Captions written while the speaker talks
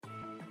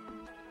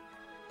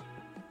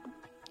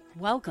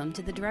Welcome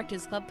to the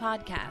Directors Club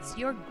podcast,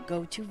 your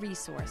go-to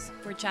resource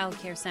for child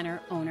care center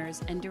owners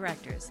and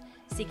directors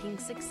seeking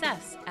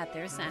success at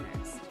their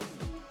centers.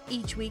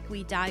 Each week,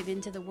 we dive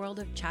into the world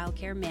of child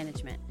care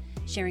management,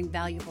 sharing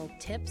valuable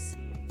tips,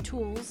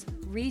 tools,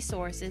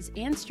 resources,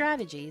 and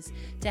strategies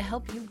to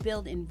help you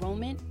build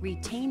enrollment,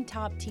 retain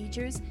top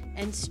teachers,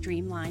 and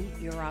streamline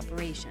your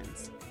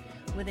operations.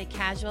 With a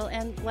casual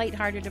and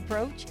lighthearted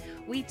approach,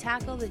 we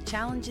tackle the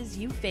challenges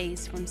you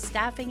face from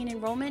staffing and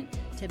enrollment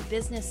to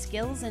business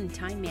skills and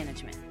time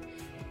management.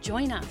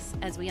 Join us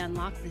as we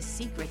unlock the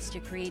secrets to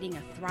creating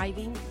a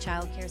thriving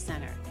child care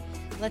center.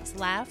 Let's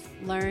laugh,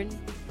 learn,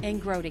 and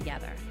grow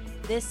together.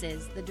 This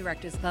is the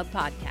Directors Club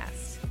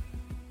podcast.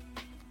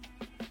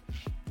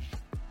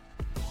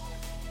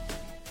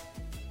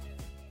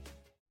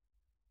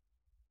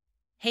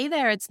 Hey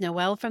there, it's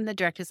Noelle from the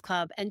Directors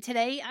Club, and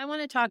today I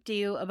want to talk to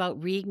you about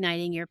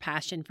reigniting your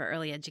passion for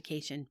early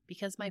education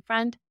because, my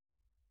friend,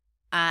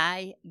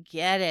 I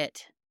get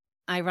it.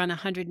 I run a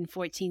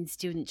 114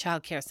 student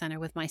child care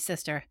center with my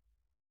sister.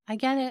 I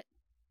get it.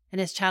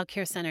 And as child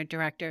care center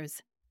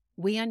directors,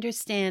 we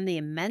understand the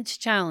immense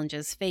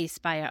challenges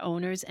faced by our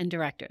owners and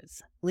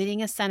directors.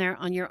 Leading a center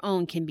on your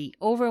own can be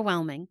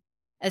overwhelming,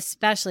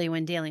 especially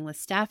when dealing with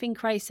staffing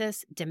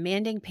crisis,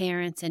 demanding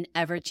parents, and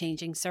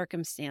ever-changing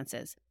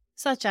circumstances,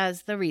 such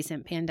as the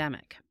recent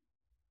pandemic.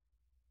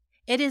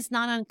 It is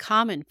not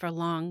uncommon for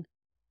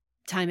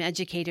long-time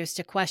educators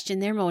to question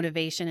their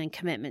motivation and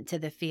commitment to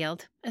the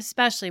field,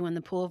 especially when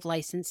the pool of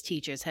licensed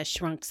teachers has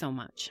shrunk so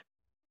much.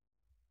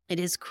 It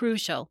is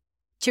crucial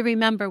to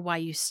remember why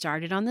you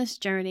started on this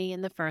journey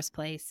in the first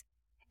place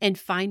and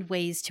find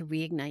ways to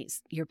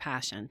reignite your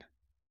passion.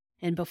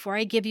 And before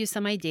I give you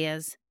some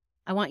ideas,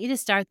 I want you to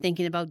start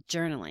thinking about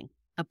journaling,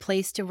 a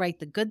place to write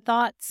the good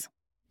thoughts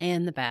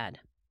and the bad.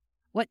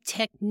 What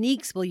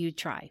techniques will you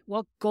try?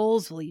 What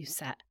goals will you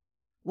set?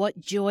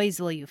 What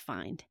joys will you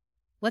find?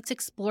 Let's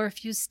explore a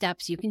few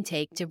steps you can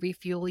take to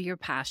refuel your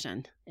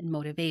passion and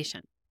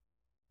motivation.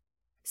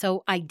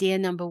 So, idea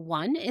number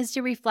 1 is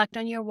to reflect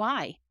on your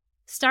why.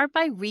 Start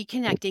by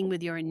reconnecting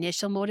with your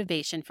initial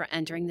motivation for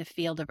entering the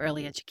field of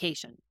early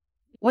education.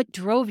 What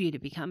drove you to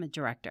become a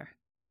director?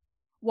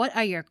 What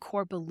are your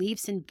core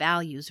beliefs and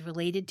values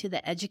related to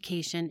the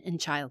education and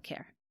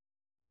childcare?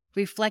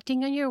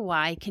 Reflecting on your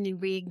why can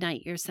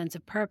reignite your sense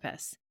of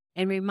purpose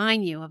and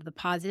remind you of the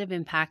positive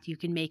impact you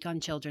can make on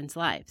children's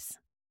lives.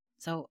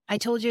 So I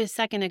told you a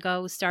second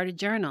ago, start a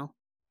journal.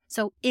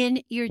 So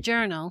in your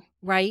journal,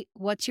 write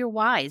what's your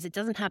whys. It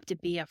doesn't have to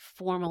be a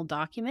formal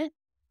document,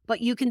 but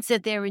you can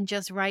sit there and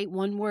just write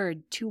 1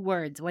 word, 2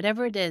 words,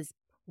 whatever it is.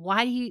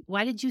 Why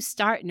did you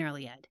start in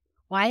early ed?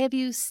 Why have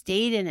you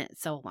stayed in it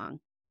so long?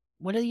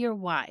 What are your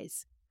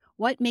whys?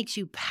 What makes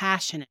you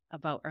passionate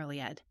about early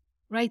ed?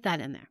 Write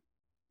that in there.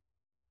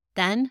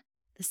 Then,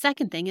 the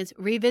second thing is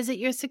revisit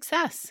your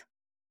success.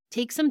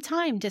 Take some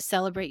time to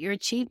celebrate your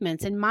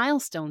achievements and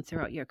milestones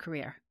throughout your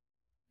career.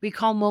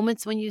 Recall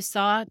moments when you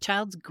saw a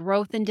child's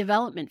growth and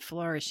development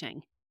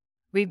flourishing.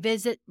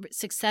 Revisit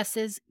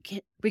successes.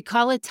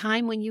 Recall a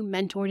time when you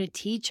mentored a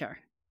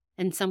teacher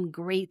and some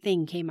great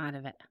thing came out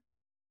of it.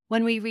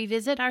 When we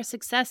revisit our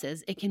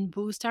successes, it can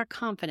boost our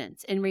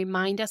confidence and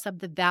remind us of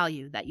the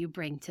value that you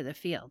bring to the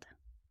field.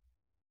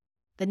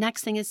 The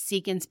next thing is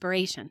seek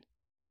inspiration.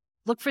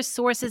 Look for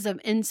sources of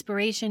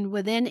inspiration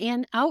within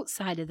and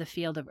outside of the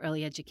field of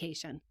early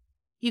education.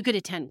 You could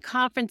attend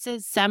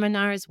conferences,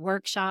 seminars,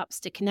 workshops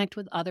to connect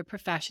with other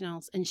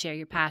professionals and share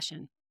your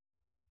passion.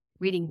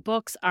 Reading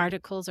books,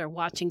 articles, or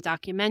watching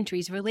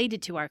documentaries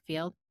related to our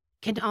field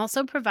can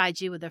also provide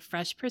you with a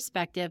fresh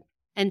perspective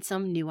and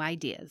some new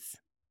ideas.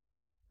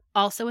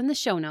 Also in the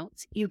show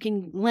notes, you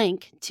can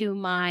link to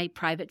my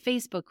private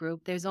Facebook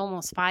group. There's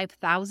almost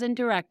 5,000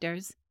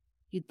 directors.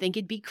 You'd think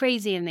it'd be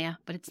crazy in there,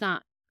 but it's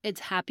not. It's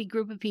a happy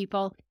group of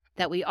people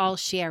that we all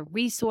share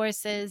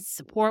resources,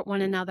 support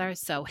one another.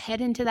 So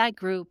head into that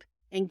group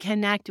and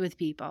connect with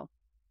people.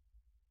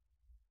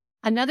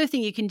 Another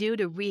thing you can do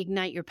to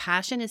reignite your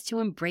passion is to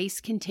embrace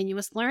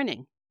continuous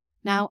learning.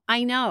 Now,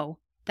 I know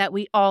that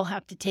we all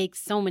have to take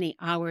so many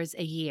hours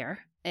a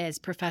year as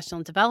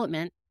professional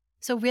development.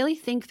 So really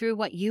think through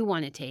what you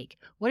want to take.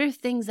 What are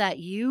things that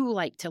you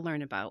like to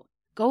learn about?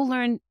 Go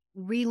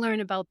relearn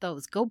about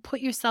those. Go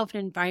put yourself in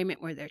an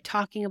environment where they're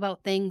talking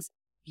about things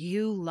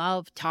you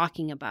love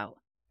talking about.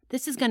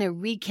 This is going to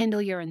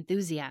rekindle your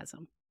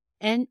enthusiasm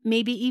and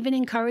maybe even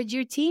encourage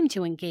your team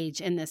to engage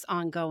in this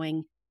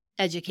ongoing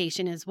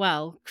education as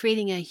well,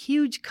 creating a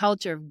huge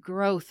culture of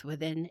growth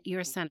within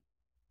your center.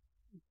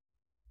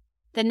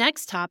 The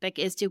next topic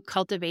is to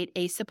cultivate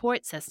a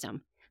support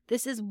system.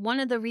 This is one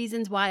of the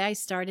reasons why I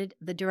started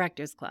the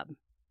Directors Club.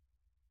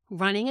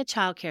 Running a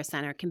child care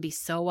center can be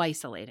so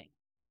isolating,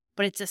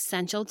 but it's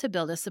essential to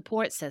build a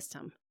support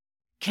system.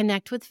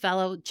 Connect with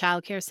fellow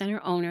child care center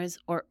owners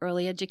or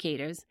early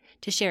educators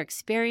to share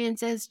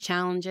experiences,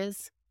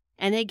 challenges,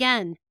 and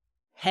again,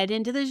 head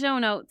into the show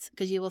notes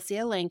because you will see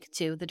a link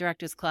to the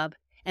Directors Club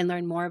and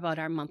learn more about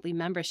our monthly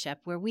membership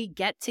where we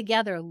get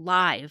together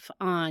live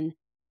on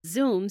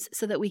Zooms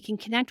so that we can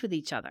connect with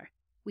each other.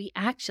 We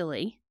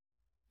actually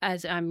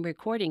as I'm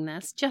recording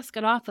this, just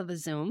got off of a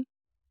Zoom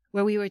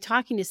where we were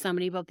talking to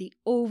somebody about the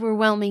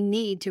overwhelming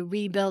need to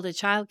rebuild a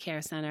child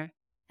care center.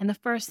 And the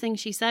first thing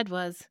she said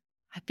was,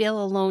 I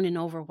feel alone and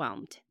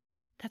overwhelmed.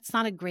 That's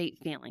not a great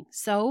feeling.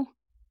 So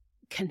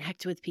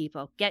connect with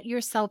people. Get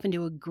yourself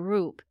into a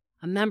group,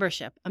 a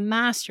membership, a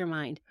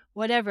mastermind,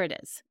 whatever it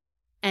is,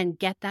 and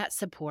get that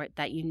support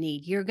that you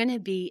need. You're going to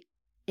be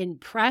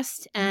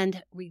impressed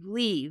and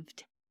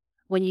relieved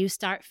when you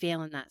start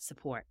feeling that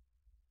support.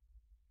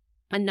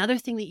 Another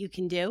thing that you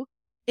can do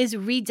is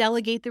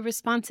redelegate the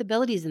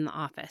responsibilities in the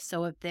office.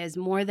 So if there's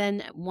more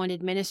than one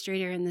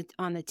administrator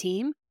on the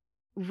team,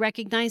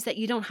 recognize that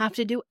you don't have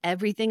to do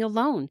everything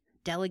alone.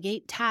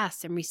 Delegate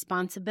tasks and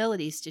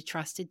responsibilities to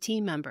trusted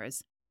team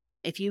members.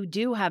 If you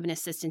do have an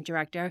assistant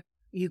director,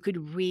 you could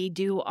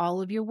redo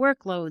all of your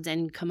workloads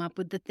and come up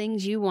with the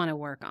things you want to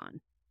work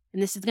on.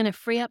 And this is going to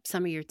free up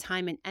some of your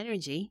time and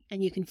energy,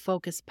 and you can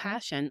focus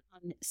passion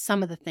on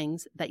some of the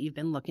things that you've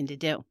been looking to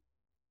do.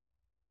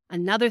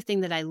 Another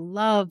thing that I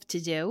love to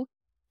do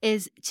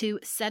is to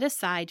set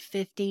aside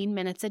 15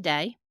 minutes a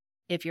day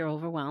if you're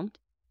overwhelmed.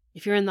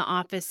 If you're in the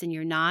office and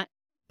you're not,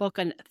 book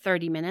on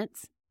 30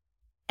 minutes.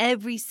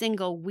 Every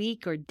single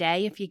week or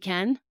day if you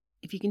can.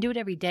 If you can do it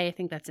every day, I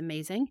think that's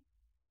amazing.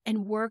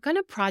 And work on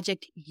a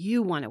project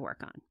you want to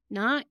work on.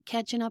 Not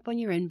catching up on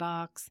your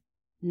inbox,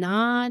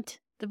 not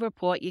the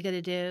report you got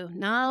to do,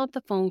 not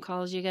the phone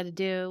calls you got to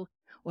do,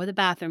 or the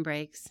bathroom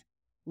breaks.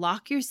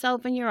 Lock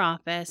yourself in your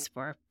office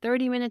for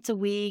 30 minutes a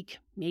week,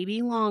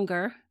 maybe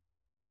longer.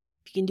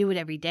 If you can do it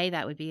every day,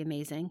 that would be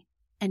amazing.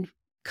 And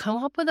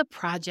come up with a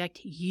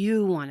project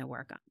you want to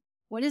work on.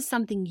 What is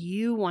something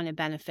you want to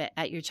benefit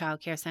at your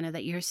child care center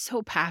that you're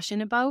so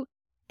passionate about?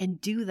 And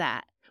do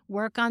that.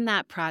 Work on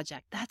that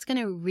project. That's going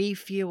to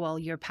refuel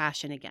your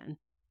passion again.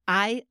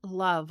 I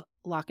love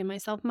locking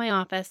myself in my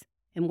office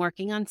and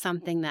working on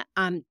something that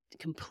I'm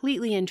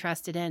completely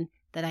interested in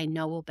that I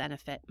know will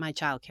benefit my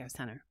child care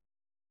center.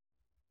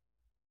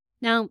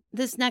 Now,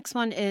 this next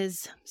one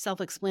is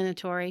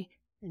self-explanatory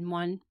and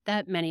one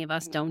that many of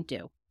us don't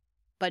do,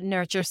 but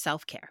nurture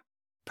self-care.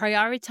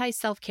 Prioritize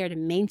self-care to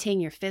maintain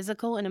your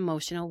physical and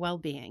emotional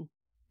well-being.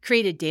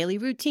 Create a daily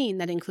routine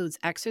that includes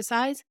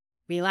exercise,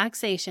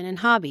 relaxation, and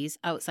hobbies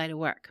outside of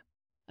work.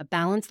 A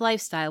balanced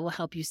lifestyle will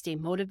help you stay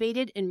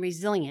motivated and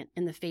resilient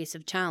in the face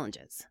of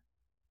challenges.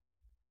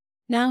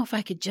 Now, if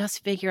I could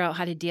just figure out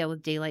how to deal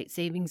with daylight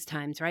savings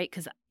times, right?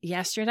 Because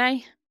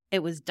yesterday,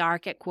 it was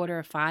dark at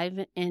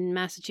 4:45 in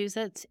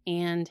Massachusetts,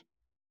 and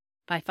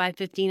by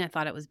 5:15, I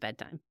thought it was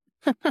bedtime.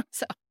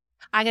 So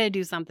I got to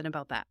do something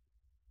about that.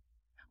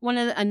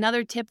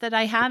 Another tip that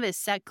I have is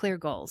set clear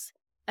goals.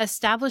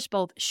 Establish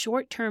both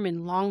short-term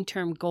and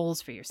long-term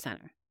goals for your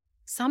center.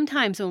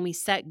 Sometimes when we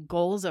set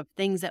goals of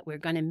things that we're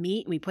going to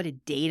meet and we put a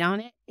date on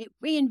it, it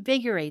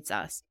reinvigorates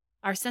us,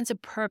 our sense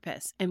of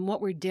purpose and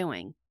what we're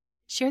doing.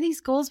 Share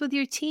these goals with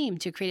your team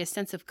to create a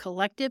sense of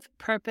collective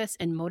purpose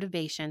and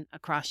motivation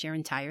across your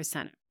entire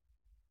center.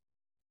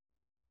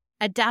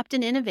 Adapt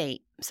and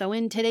innovate. So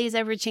in today's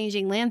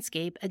ever-changing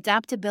landscape,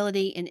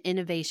 adaptability and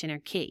innovation are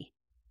key.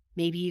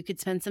 Maybe you could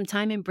spend some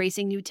time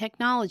embracing new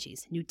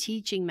technologies, new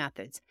teaching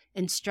methods,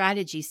 and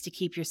strategies to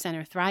keep your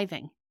center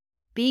thriving.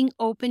 Being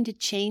open to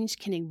change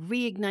can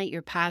reignite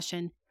your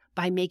passion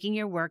by making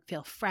your work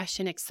feel fresh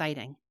and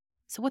exciting.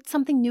 So what's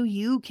something new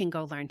you can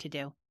go learn to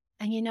do?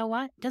 And you know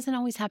what? It doesn't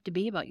always have to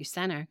be about your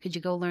center. Could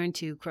you go learn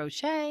to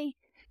crochet?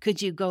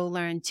 Could you go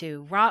learn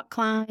to rock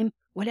climb?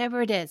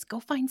 Whatever it is,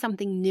 go find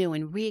something new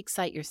and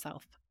re-excite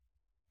yourself.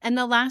 And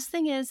the last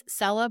thing is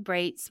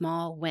celebrate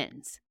small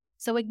wins.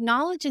 So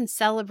acknowledge and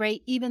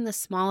celebrate even the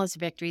smallest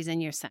victories in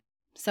your center.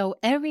 So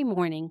every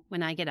morning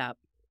when I get up,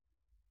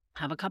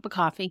 have a cup of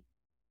coffee.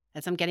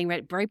 As I'm getting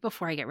ready, right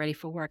before I get ready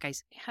for work, I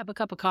have a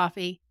cup of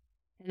coffee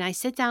and I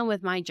sit down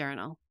with my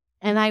journal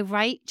and I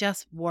write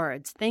just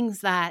words,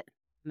 things that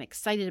I'm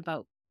excited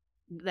about,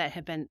 that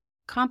have been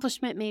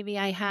accomplishment maybe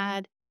I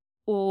had,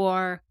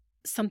 or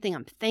something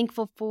I'm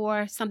thankful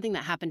for, something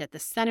that happened at the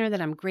center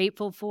that I'm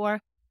grateful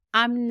for.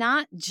 I'm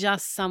not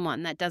just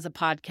someone that does a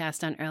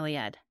podcast on early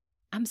ed.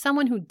 I'm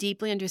someone who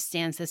deeply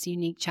understands this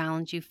unique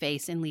challenge you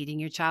face in leading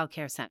your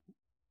childcare center.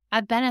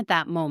 I've been at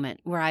that moment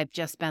where I've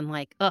just been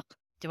like, ugh,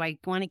 do I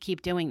want to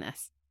keep doing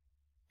this?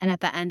 And at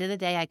the end of the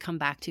day, I come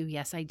back to,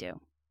 yes, I do.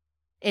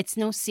 It's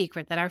no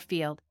secret that our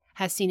field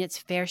has seen its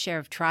fair share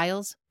of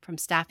trials, from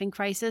staffing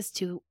crisis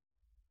to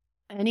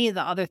any of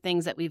the other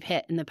things that we've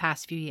hit in the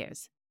past few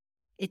years.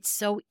 It's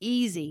so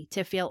easy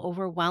to feel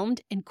overwhelmed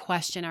and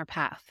question our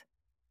path.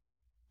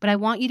 But I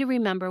want you to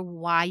remember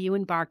why you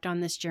embarked on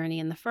this journey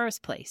in the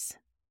first place.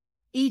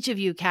 Each of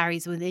you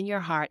carries within your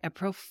heart a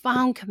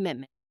profound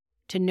commitment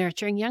to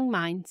nurturing young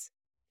minds,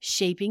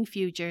 shaping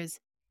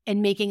futures,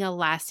 and making a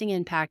lasting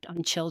impact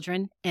on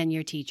children and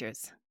your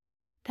teachers.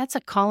 That's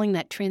a calling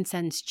that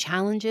transcends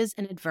challenges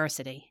and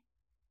adversity.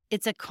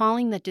 It's a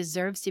calling that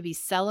deserves to be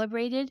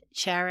celebrated,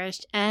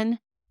 cherished, and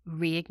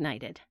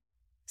reignited.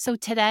 So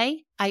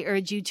today, I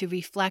urge you to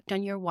reflect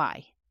on your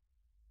why.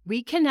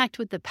 Reconnect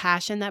with the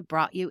passion that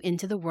brought you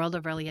into the world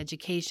of early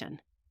education.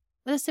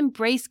 Let us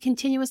embrace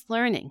continuous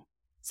learning,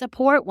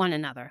 Support one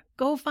another.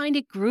 Go find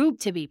a group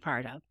to be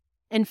part of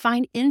and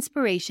find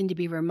inspiration to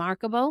be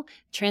remarkable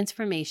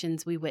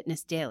transformations we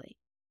witness daily.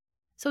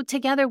 So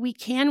together we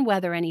can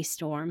weather any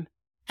storm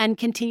and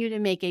continue to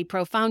make a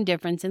profound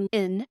difference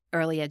in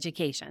early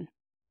education.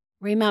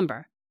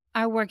 Remember,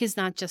 our work is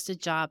not just a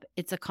job,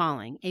 it's a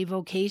calling, a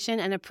vocation,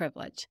 and a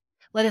privilege.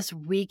 Let us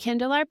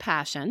rekindle our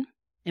passion,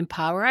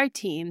 empower our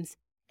teams,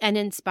 and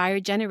inspire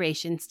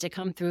generations to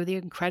come through the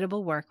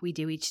incredible work we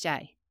do each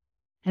day.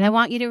 And I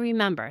want you to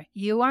remember,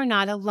 you are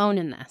not alone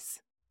in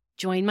this.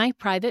 Join my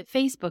private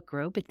Facebook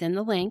group, it's in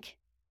the link,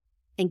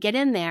 and get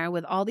in there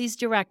with all these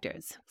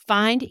directors.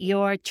 Find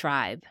your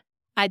tribe.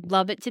 I'd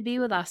love it to be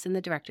with us in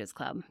the Directors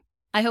Club.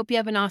 I hope you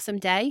have an awesome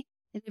day.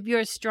 And if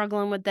you're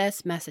struggling with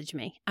this, message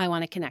me. I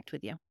want to connect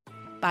with you.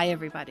 Bye,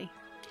 everybody.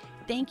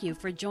 Thank you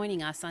for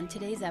joining us on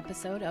today's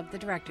episode of the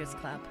Directors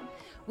Club.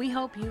 We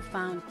hope you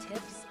found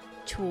tips,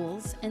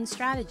 tools, and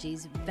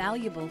strategies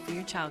valuable for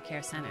your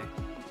childcare center.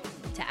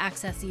 To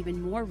access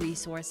even more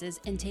resources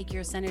and take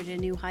your center to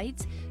new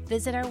heights,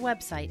 visit our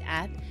website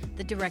at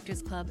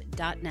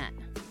thedirectorsclub.net.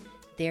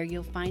 There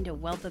you'll find a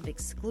wealth of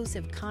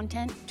exclusive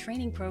content,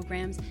 training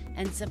programs,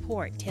 and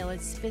support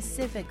tailored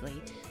specifically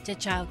to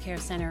childcare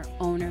center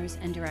owners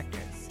and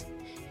directors.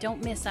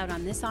 Don't miss out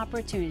on this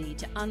opportunity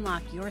to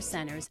unlock your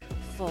center's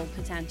full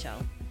potential.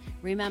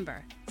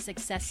 Remember,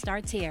 success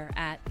starts here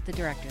at the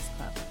Directors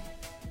Club.